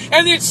church.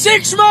 And then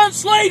 6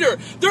 months later,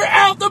 they're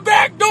out the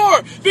back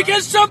door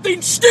because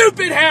something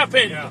stupid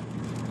happened. Yeah.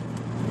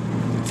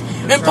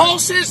 And Paul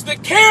says, the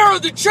care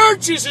of the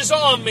churches is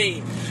on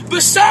me.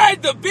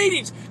 Beside the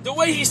beatings. The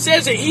way he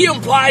says it, he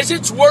implies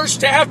it's worse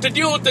to have to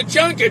deal with the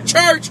junk at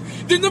church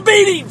than the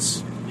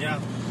beatings. Yeah.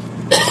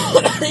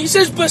 He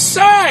says,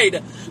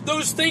 beside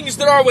those things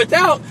that are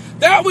without,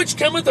 that which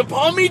cometh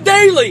upon me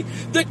daily,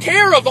 the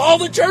care of all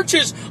the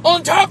churches.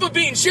 On top of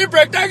being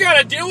shipwrecked, I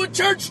got to deal with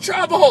church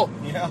trouble.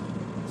 Yeah.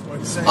 That's what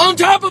he's saying. On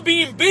top of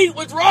being beat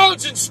with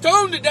rods and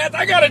stoned to death,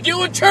 I got to deal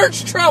with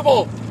church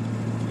trouble.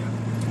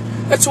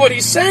 That's what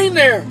he's saying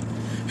there.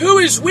 Who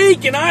is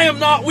weak and I am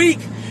not weak?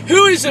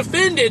 Who is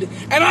offended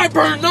and I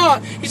burn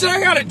not? He said,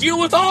 I got to deal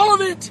with all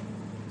of it.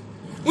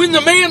 When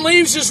the man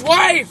leaves his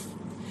wife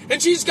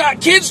and she's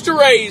got kids to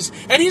raise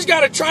and he's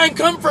got to try and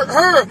comfort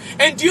her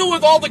and deal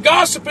with all the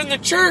gossip in the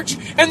church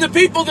and the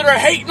people that are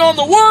hating on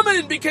the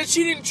woman because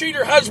she didn't treat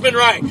her husband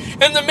right.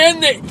 And the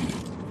men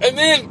and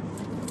then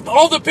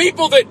all the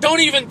people that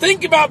don't even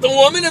think about the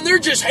woman and they're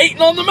just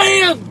hating on the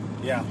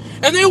man. Yeah.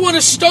 And they want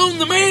to stone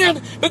the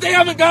man, but they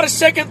haven't got a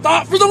second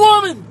thought for the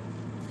woman.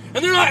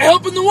 And they're not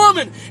helping the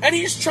woman. And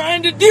he's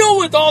trying to deal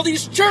with all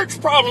these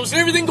church problems and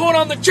everything going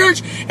on in the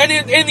church. And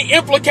in the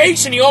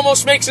implication, he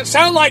almost makes it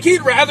sound like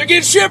he'd rather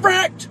get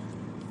shipwrecked.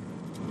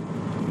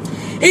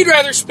 He'd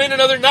rather spend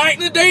another night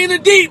and a day in the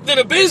deep than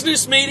a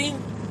business meeting.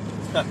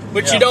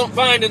 Which you don't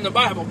find in the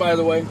Bible, by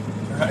the way.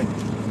 Right.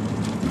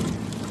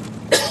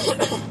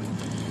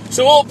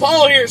 So old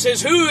Paul here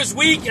says, who is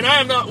weak and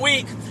I am not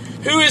weak?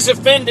 Who is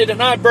offended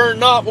and I burn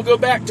not? We'll go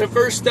back to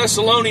 1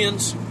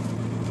 Thessalonians.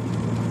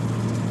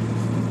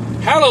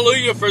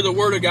 Hallelujah for the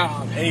Word of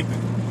God.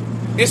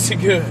 Amen. It's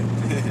good.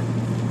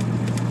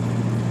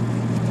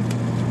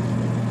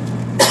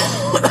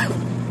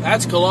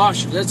 That's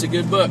Colossians. That's a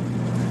good book.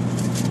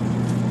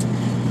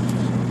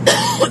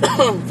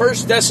 1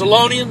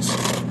 Thessalonians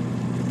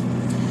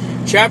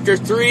chapter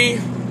 3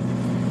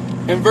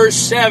 and verse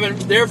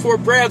 7. Therefore,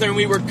 brethren,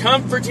 we were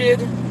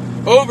comforted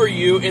over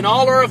you in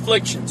all our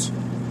afflictions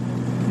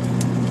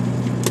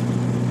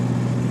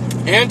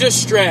and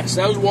distress.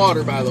 That was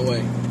water, by the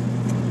way.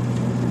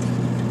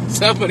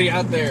 Somebody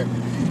out there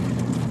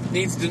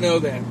needs to know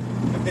that.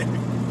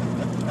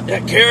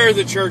 That care of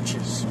the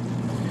churches.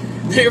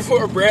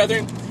 Therefore,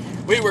 brethren,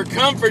 we were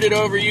comforted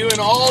over you in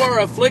all our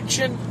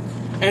affliction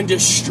and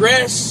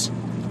distress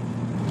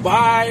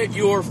by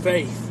your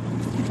faith.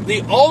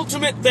 The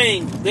ultimate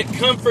thing that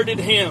comforted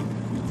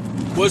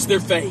him was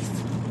their faith.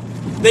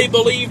 They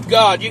believed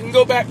God. You can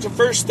go back to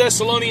 1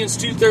 Thessalonians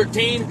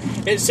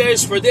 2:13. It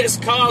says, for this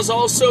cause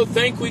also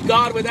thank we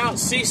God without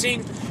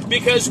ceasing,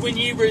 because when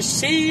ye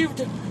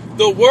received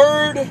the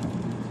word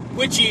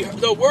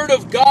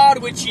of God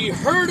which ye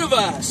heard of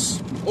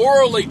us,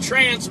 orally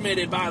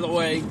transmitted, by the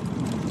way.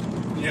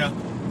 Yeah.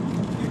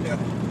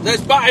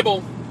 That's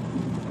Bible.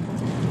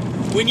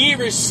 When ye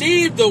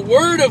received the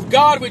word of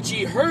God which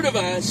ye heard of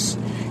us,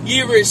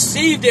 ye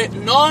received it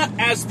not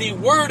as the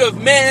word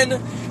of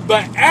men,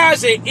 but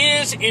as it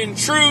is in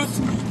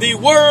truth the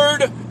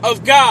word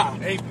of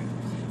God.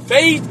 Amen.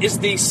 Faith is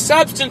the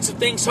substance of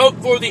things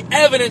hoped for, the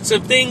evidence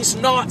of things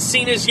not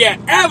seen as yet.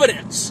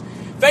 Evidence.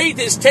 Faith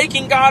is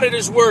taking God at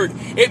His word.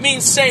 It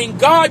means saying,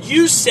 God,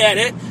 you said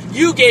it.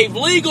 You gave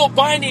legal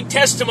binding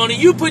testimony.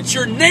 You put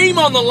your name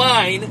on the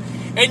line,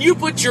 and you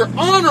put your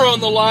honor on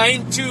the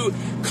line to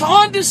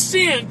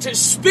condescend to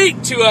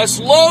speak to us,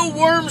 low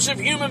worms of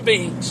human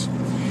beings.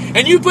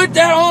 And you put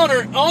that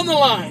honor on the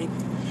line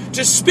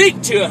to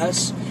speak to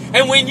us.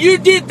 And when you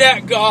did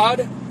that,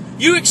 God,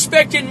 you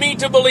expected me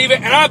to believe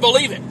it, and I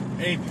believe it.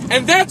 Amen.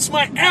 And that's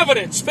my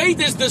evidence. Faith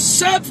is the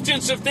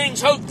substance of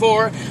things hoped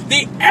for,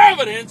 the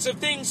evidence of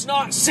things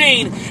not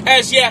seen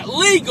as yet.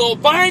 Legal,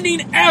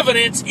 binding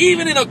evidence,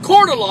 even in a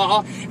court of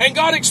law. And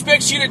God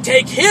expects you to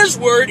take His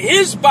word,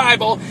 His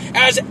Bible,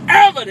 as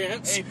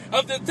evidence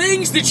of the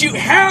things that you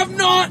have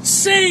not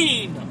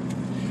seen.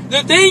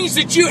 The things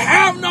that you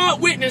have not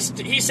witnessed.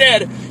 He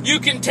said, you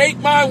can take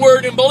my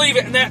word and believe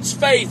it, and that's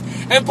faith.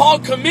 And Paul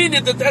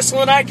commended the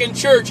Thessalonican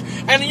church.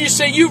 And you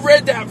say, you've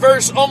read that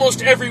verse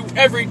almost every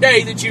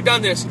day that you've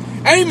done this.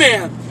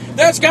 Amen.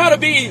 That's got to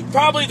be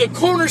probably the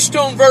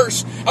cornerstone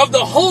verse of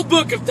the whole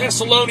book of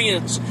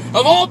Thessalonians.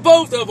 Of all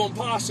both of them,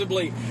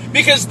 possibly.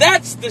 Because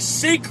that's the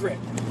secret.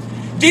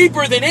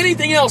 Deeper than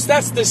anything else,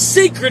 that's the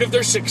secret of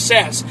their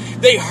success.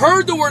 They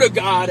heard the word of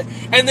God,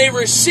 and they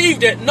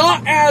received it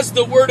not as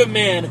the word of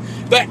men,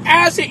 but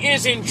as it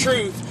is in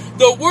truth,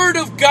 the word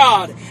of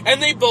God.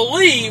 And they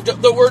believed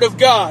the word of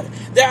God.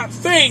 That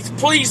faith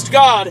pleased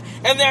God,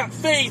 and that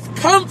faith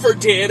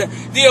comforted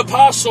the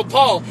Apostle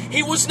Paul.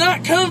 He was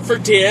not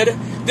comforted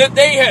that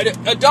they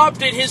had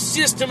adopted his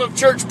system of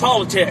church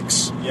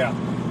politics. Yeah.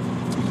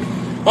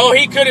 Oh,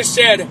 he could have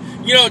said,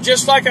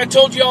 just like I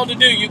told you all to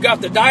do, you've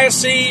got the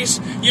diocese,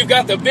 you've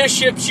got the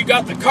bishops, you've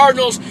got the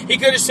cardinals. He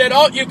could have said,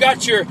 you've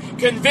got your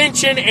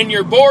convention and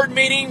your board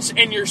meetings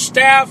and your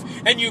staff,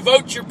 and you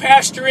vote your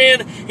pastor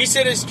in. He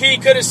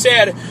could have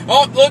said,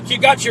 look, you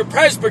got your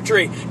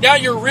presbytery. Now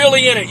you're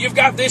really in it. You've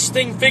got this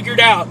thing figured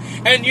out.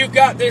 And you've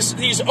got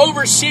these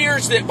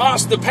overseers that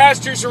boss the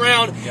pastors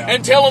around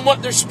and tell them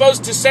what they're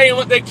supposed to say and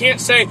what they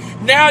can't say.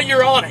 Now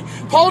you're on it.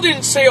 Paul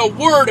didn't say a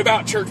word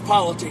about church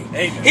polity.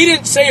 Amen. He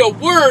didn't say a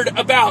word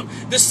about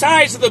the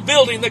size of the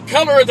building, the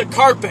color of the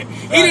carpet.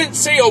 Right. He didn't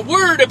say a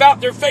word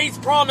about their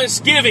faith promise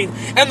giving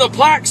and the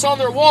plaques on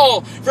their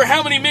wall for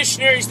how many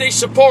missionaries they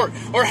support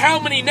or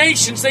how many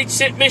nations they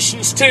sent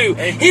missions to.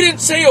 Amen. He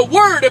didn't say a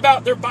word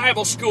about their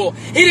Bible school.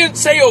 He didn't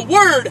say a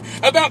word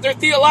about their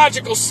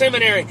theological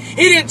seminary.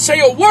 He didn't say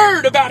a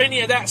word about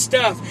any of that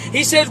stuff.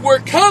 He said, we're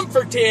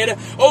comforted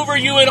over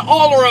you in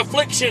all our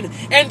affliction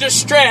and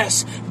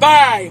distress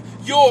by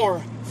your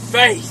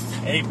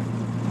faith. Amen.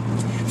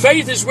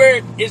 Faith is where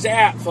it is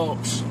at,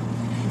 folks.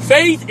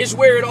 Faith is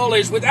where it all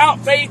is. Without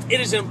faith,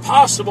 it is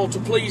impossible to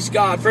please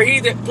God. For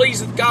he that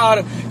pleaseth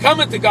God,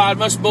 cometh to God,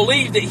 must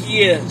believe that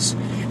He is,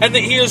 and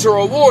that He is a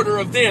rewarder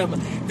of them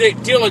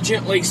that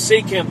diligently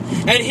seek Him.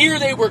 And here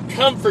they were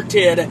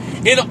comforted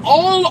in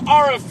all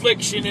our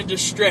affliction and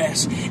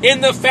distress,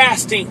 in the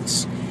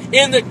fastings,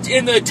 in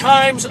the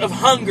times of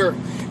hunger,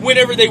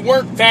 whenever they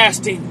weren't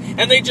fasting,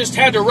 and they just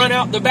had to run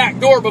out the back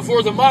door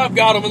before the mob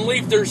got them and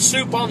leave their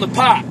soup on the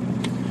pot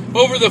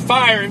over the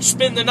fire and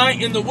spend the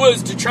night in the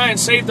woods to try and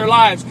save their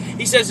lives.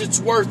 He says it's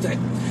worth it.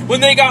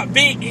 When they got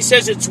beat, He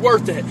says it's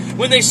worth it.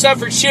 When they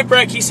suffered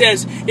shipwreck, He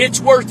says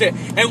it's worth it.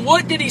 And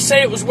what did He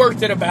say it was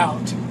worth it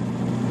about?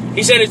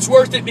 He said it's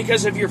worth it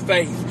because of your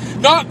faith.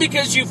 Not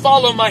because you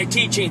follow my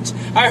teachings.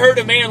 I heard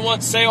a man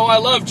once say, I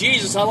love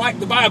Jesus, I like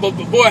the Bible,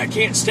 but boy, I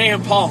can't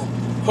stand Paul.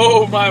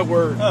 Oh, my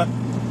word.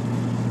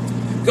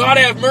 God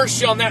have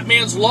mercy on that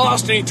man's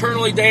lost and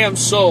eternally damned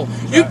soul.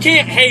 Right. You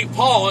can't hate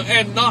Paul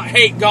and not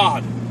hate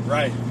God.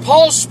 Right.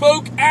 Paul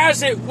spoke,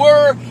 as it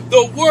were,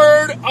 the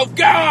word of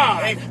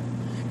God.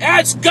 Amen.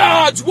 That's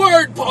God's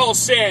word, Paul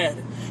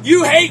said.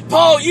 You hate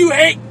Paul, you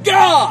hate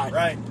God.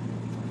 Right.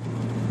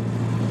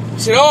 He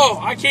said,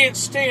 I can't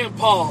stand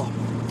Paul.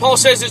 Paul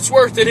says it's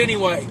worth it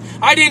anyway.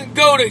 I didn't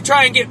go to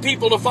try and get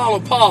people to follow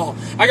Paul.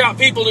 I got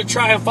people to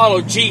try and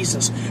follow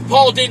Jesus.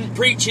 Paul didn't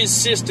preach his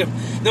system.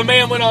 The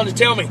man went on to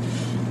tell me,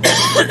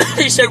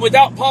 he said,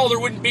 without Paul, there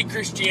wouldn't be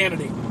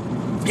Christianity.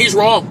 He's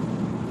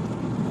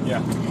wrong.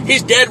 Yeah.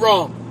 He's dead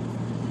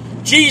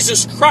wrong.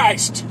 Jesus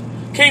Christ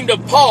came to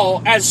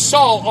Paul as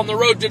Saul on the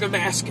road to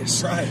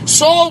Damascus. Right.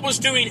 Saul was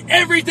doing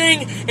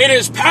everything in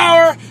his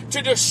power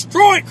to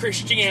destroy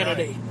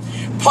Christianity.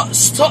 Right.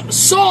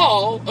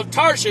 Saul of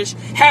Tarshish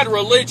had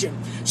religion.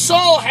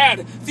 Saul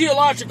had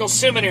theological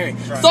seminary.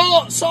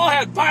 Right. Saul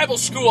had Bible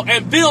school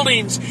and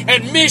buildings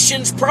and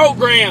missions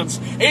programs.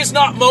 Is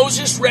not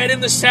Moses read in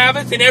the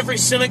Sabbath in every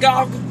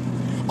synagogue?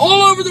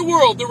 All over the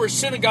world there were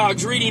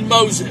synagogues reading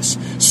Moses.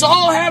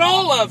 Saul had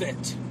all of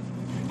it.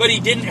 but he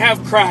didn't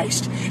have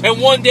Christ.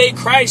 And one day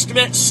Christ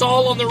met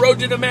Saul on the road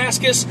to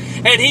Damascus,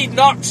 and he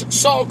knocked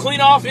Saul clean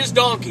off his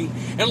donkey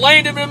and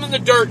landed him in the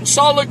dirt. And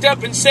Saul looked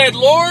up and said,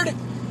 Lord,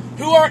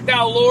 who art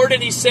thou, Lord?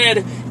 And he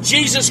said,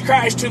 Jesus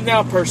Christ, whom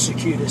thou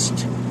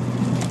persecutest.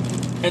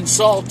 And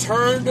Saul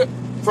turned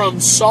from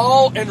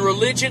Saul and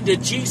religion to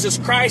Jesus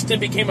Christ and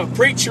became a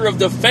preacher of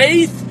the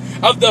faith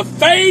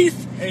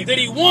that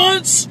he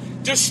once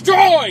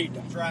destroyed.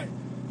 That's right.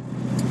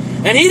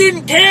 And he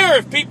didn't care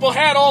if people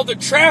had all the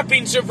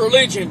trappings of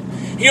religion.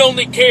 He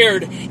only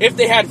cared if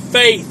they had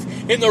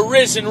faith in the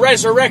risen,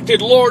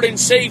 resurrected Lord and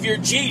Savior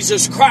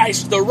Jesus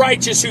Christ, the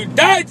righteous, who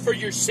died for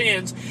your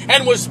sins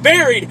and was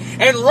buried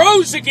and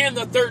rose again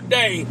the third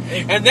day.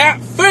 And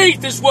that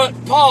faith is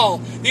what Paul,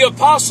 the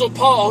Apostle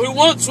Paul, who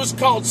once was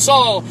called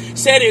Saul,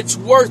 said it's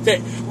worth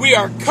it. We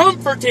are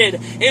comforted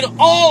in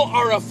all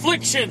our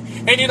affliction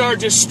and in our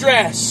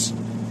distress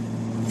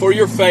for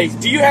your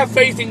faith. Do you have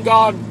faith in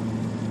God?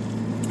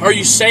 Are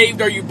you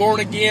saved? Are you born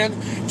again?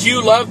 Do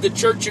you love the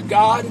church of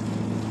God?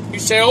 You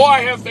say, oh,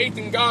 I have faith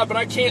in God, but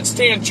I can't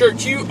stand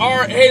church. You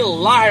are a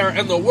liar,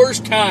 and the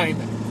worst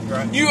kind.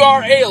 Right. You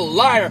are a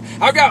liar.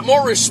 I've got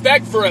more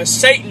respect for a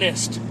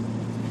Satanist.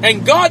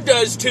 And God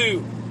does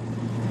too.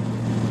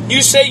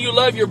 You say you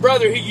love your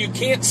brother who you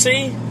can't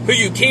see,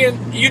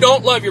 you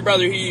don't love your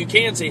brother who you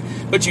can see,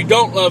 but you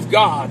don't love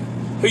God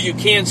who you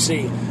can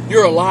see.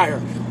 You're a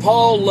liar.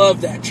 Paul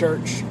loved that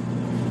church.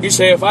 You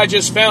say, if I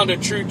just found a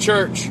true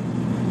church,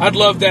 I'd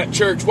love that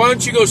church. Why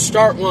don't you go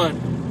start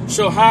one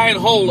so high and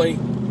holy?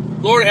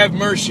 Lord, have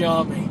mercy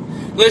on me.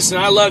 Listen,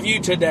 I love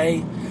you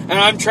today, and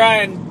I'm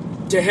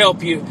trying to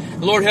help you.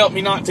 Lord, help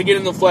me not to get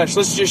in the flesh.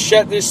 Let's just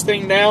shut this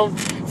thing down.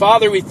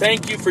 Father, we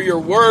thank you for your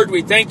word.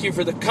 We thank you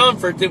for the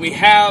comfort that we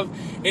have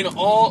in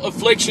all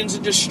afflictions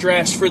and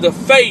distress, for the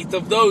faith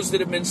of those that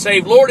have been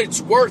saved. Lord,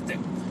 it's worth it.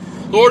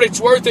 Lord, it's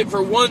worth it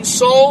for one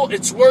soul.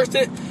 It's worth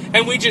it.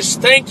 And we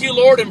just thank you,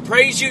 Lord, and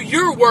praise you.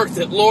 You're worth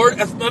it,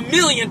 Lord, a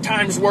million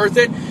times worth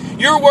it.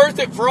 You're worth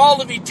it for all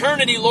of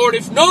eternity, Lord.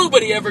 If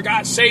nobody ever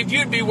got saved,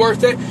 you'd be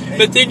worth it.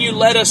 But then you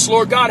let us,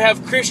 Lord God,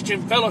 have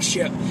Christian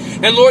fellowship.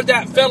 And Lord,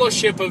 that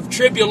fellowship of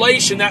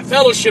tribulation, that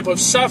fellowship of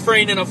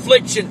suffering and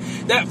affliction,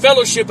 that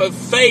fellowship of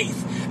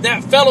faith,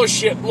 that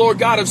fellowship, Lord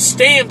God, of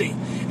standing.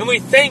 And we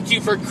thank you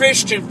for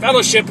Christian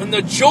fellowship and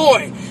the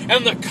joy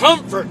and the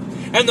comfort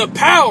and the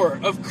power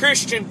of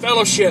Christian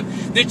fellowship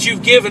that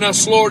you've given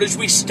us, Lord, as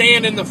we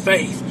stand in the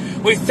faith.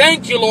 We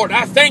thank you, Lord.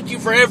 I thank you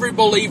for every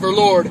believer,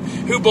 Lord,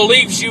 who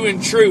believes you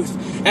in truth.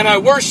 And I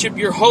worship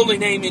your holy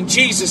name in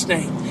Jesus'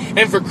 name.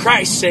 And for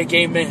Christ's sake,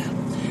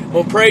 amen.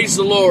 Well, praise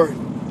the Lord.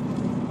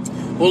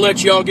 We'll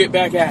let you all get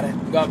back at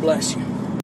it. God bless you.